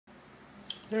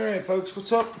Alright folks,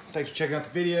 what's up? Thanks for checking out the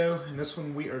video. In this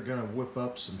one we are going to whip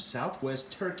up some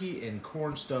Southwest turkey and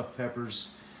corn stuffed peppers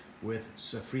with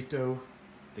sofrito,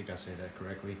 I think I say that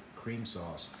correctly, cream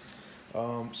sauce.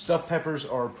 Stuffed peppers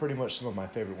are pretty much some of my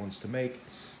favorite ones to make.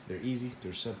 They're easy,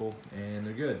 they're simple, and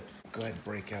they're good. Go ahead and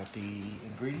break out the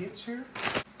ingredients here.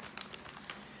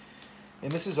 And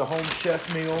this is a home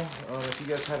chef meal. If you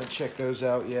guys haven't checked those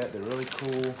out yet, they're really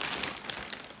cool.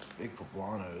 Big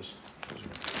poblanos, those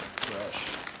are fresh.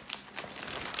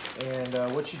 And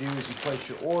what you do is you place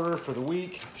your order for the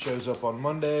week. Shows up on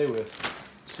Monday with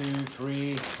 2,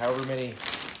 3, however many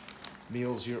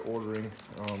meals you're ordering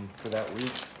for that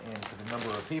week and for the number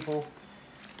of people.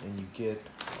 And you get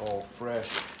all fresh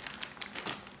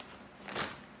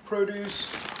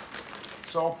produce.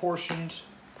 It's all portioned,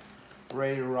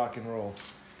 ready to rock and roll.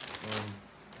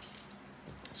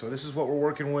 So this is what we're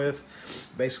working with.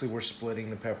 Basically, we're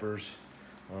splitting the peppers,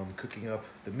 cooking up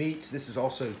the meats. This is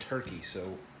also turkey,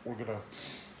 so we're gonna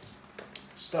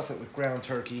stuff it with ground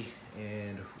turkey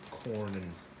and corn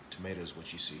and tomatoes,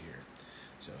 what you see here.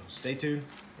 So stay tuned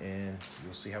and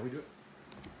you'll see how we do it.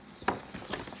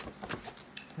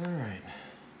 All right.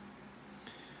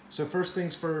 So first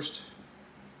things first,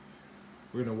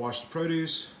 we're gonna wash the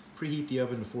produce, preheat the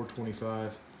oven to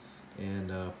 425,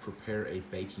 and prepare a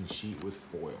baking sheet with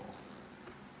foil.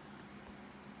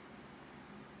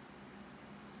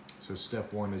 So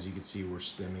step one, as you can see, we're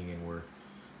stemming and we're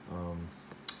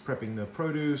prepping the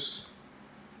produce,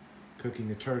 cooking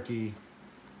the turkey,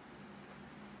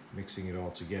 mixing it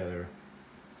all together,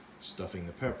 stuffing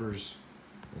the peppers,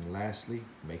 and lastly,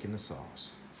 making the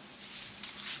sauce.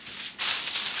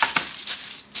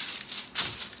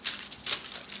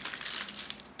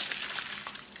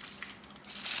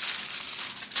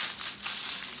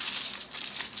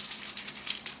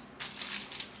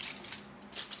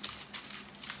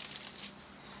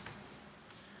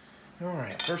 All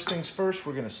right, first things first,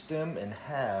 we're gonna stem and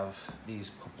halve these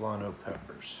poblano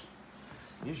peppers.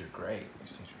 These are great,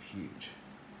 these things are huge.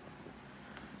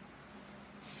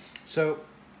 So,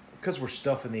 because we're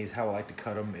stuffing these, how I like to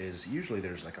cut them is usually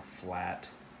there's like a flat,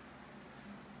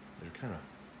 they're kind of,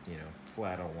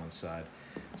 flat on one side.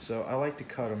 So I like to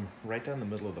cut them right down the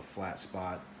middle of the flat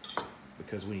spot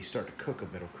because when you start to cook them,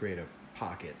 it'll create a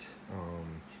pocket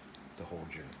to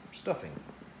hold your stuffing.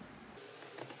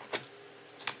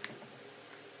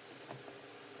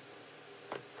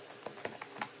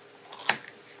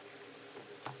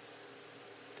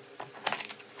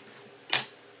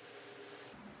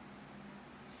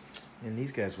 And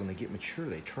these guys, when they get mature,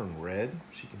 they turn red.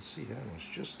 So you can see that one's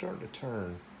just starting to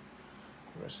turn.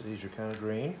 The rest of these are kind of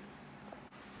green.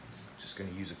 Just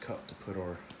gonna use a cup to put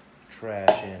our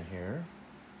trash in here.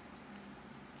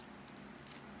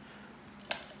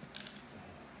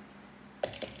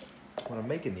 When I'm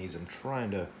making these, I'm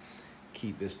trying to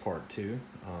keep this part too,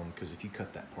 because if you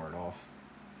cut that part off,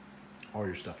 all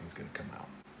your stuffing's gonna come out.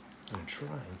 I'm gonna try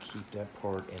and keep that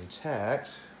part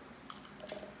intact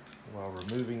while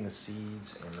removing the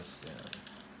seeds and the stem.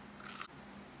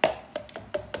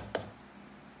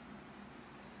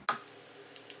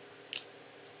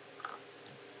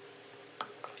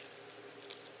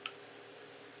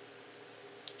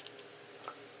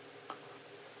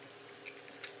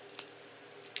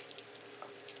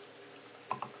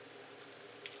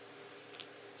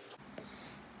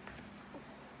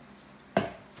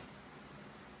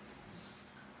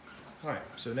 All right,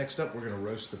 so next up, we're gonna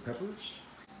roast the peppers.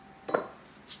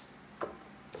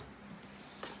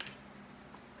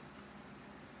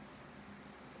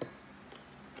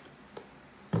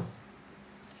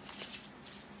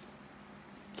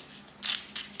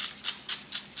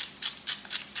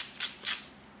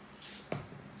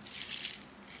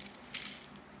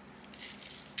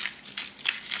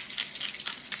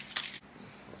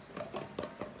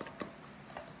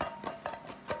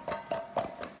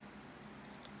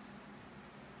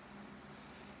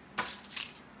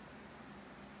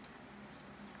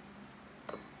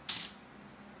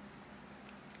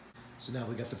 So now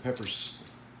we got the peppers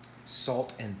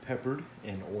salt and peppered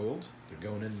and oiled. They're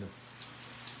going in the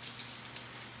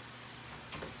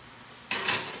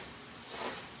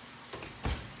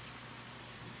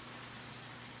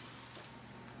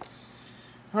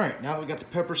All right, now that we got the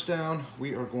peppers down,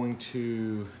 we are going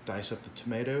to dice up the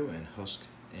tomato and husk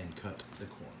and cut the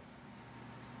corn.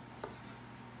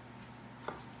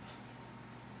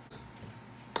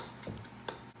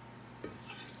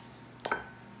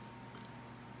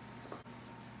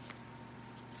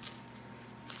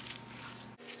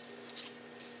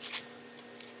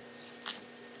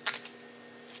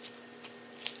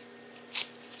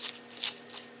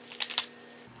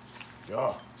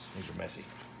 Oh, these things are messy.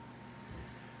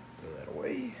 Throw that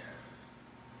away.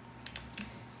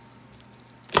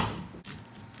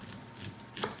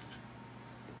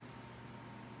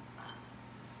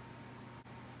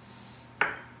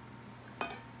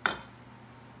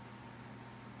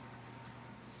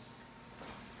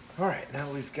 All right, now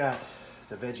we've got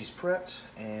the veggies prepped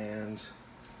and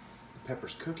the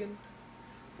peppers cooking.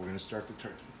 We're gonna start the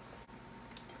turkey.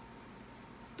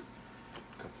 A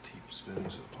couple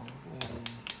teaspoons of olive oil.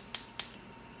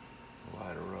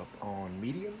 Light her up on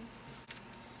medium.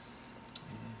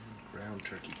 And ground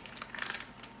turkey.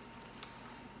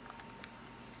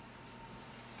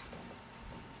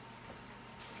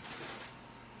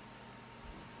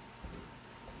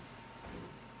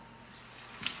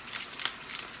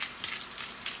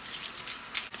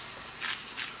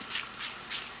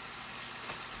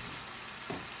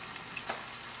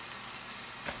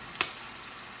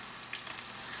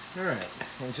 All right,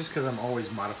 and just because I'm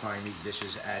always modifying these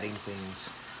dishes, adding things,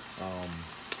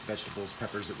 vegetables,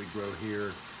 peppers that we grow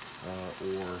here,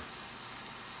 or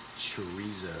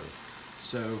chorizo.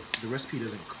 So the recipe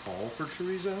doesn't call for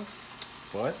chorizo,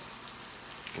 but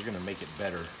we're gonna make it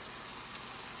better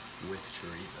with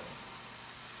chorizo.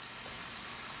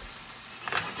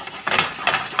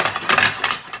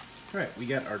 All right, we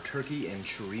got our turkey and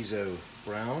chorizo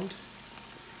browned.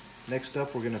 Next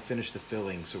up, we're gonna finish the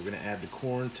filling. So we're gonna add the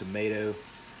corn, tomato,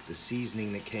 the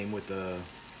seasoning that came with the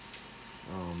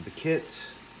kit,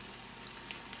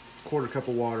 quarter cup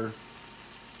of water,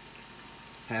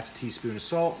 half a teaspoon of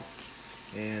salt,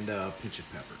 and a pinch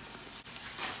of pepper.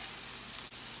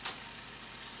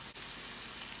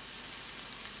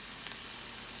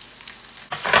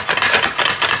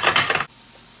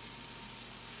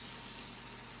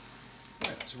 All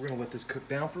right, so we're gonna let this cook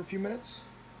down for a few minutes.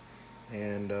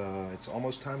 And it's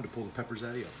almost time to pull the peppers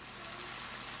out of the oven.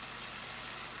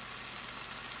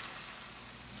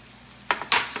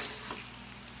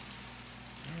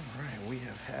 All right, we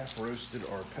have half roasted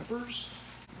our peppers.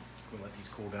 We're gonna let these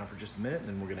cool down for just a minute, and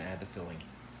then we're gonna add the filling.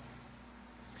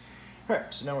 All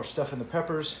right, so now we're stuffing the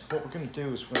peppers. What we're gonna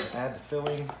do is we're gonna add the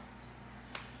filling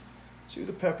to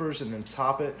the peppers and then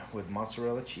top it with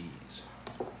mozzarella cheese.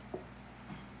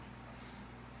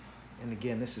 And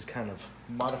again, this is kind of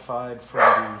modified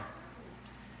from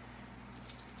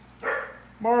the...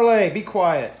 Marley, be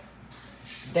quiet.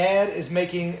 Dad is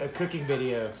making a cooking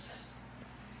video.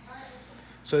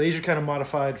 So these are kind of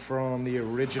modified from the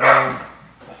original,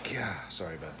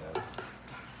 sorry about that,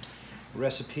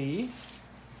 recipe,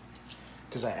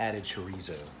 because I added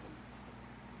chorizo.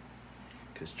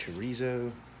 Because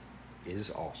chorizo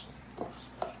is awesome.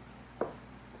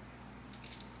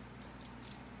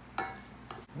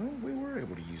 Well, we were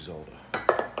able to use all the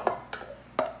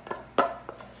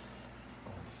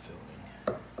filling.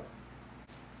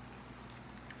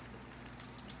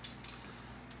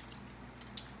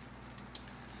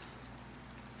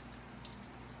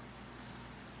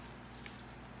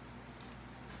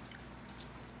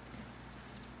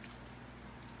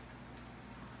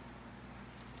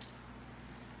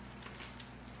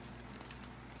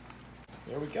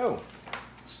 There we go.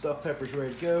 Stuffed peppers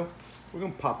ready to go. We're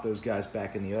gonna pop those guys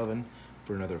back in the oven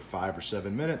for another 5 or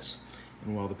 7 minutes.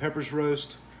 And while the peppers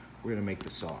roast, we're gonna make the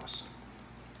sauce.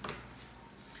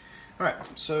 All right,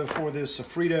 so for this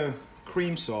Sofrito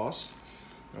cream sauce,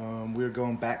 we're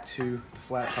going back to the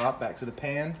flat top, back to the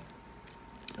pan.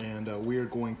 And we are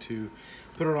going to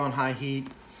put it on high heat,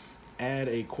 add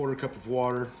a quarter cup of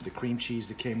water, the cream cheese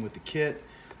that came with the kit.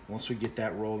 Once we get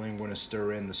that rolling, we're gonna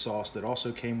stir in the sauce that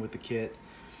also came with the kit.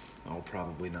 I'll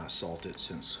probably not salt it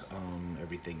since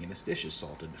everything in this dish is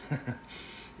salted.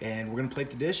 And we're gonna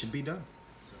plate the dish and be done.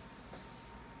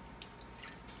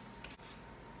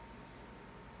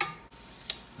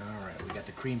 All right, we got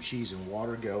the cream cheese and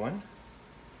water going.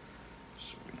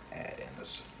 So we're gonna add in the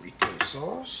Sofrito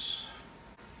sauce.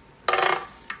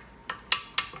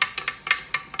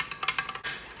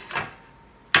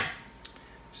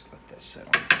 Just let that set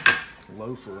on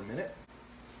low for a minute.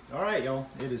 All right, y'all,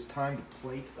 it is time to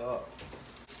plate up.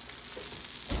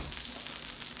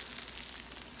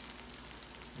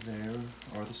 There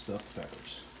are the stuffed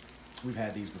peppers. We've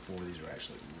had these before. These are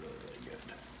actually really, really good.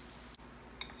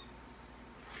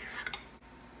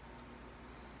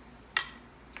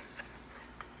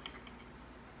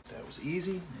 That was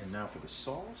easy. And now for the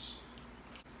sauce.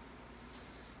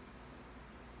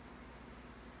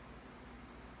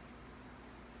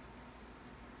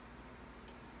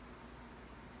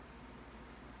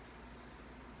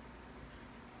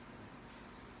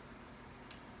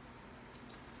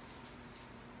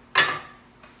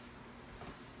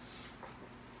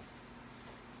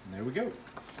 And there we go.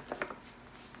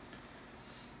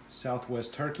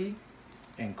 Southwest turkey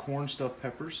and corn stuffed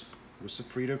peppers with some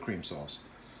Frito cream sauce.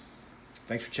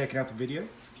 Thanks for checking out the video.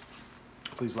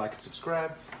 Please like and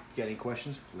subscribe. If you got any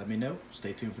questions, let me know.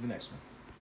 Stay tuned for the next one.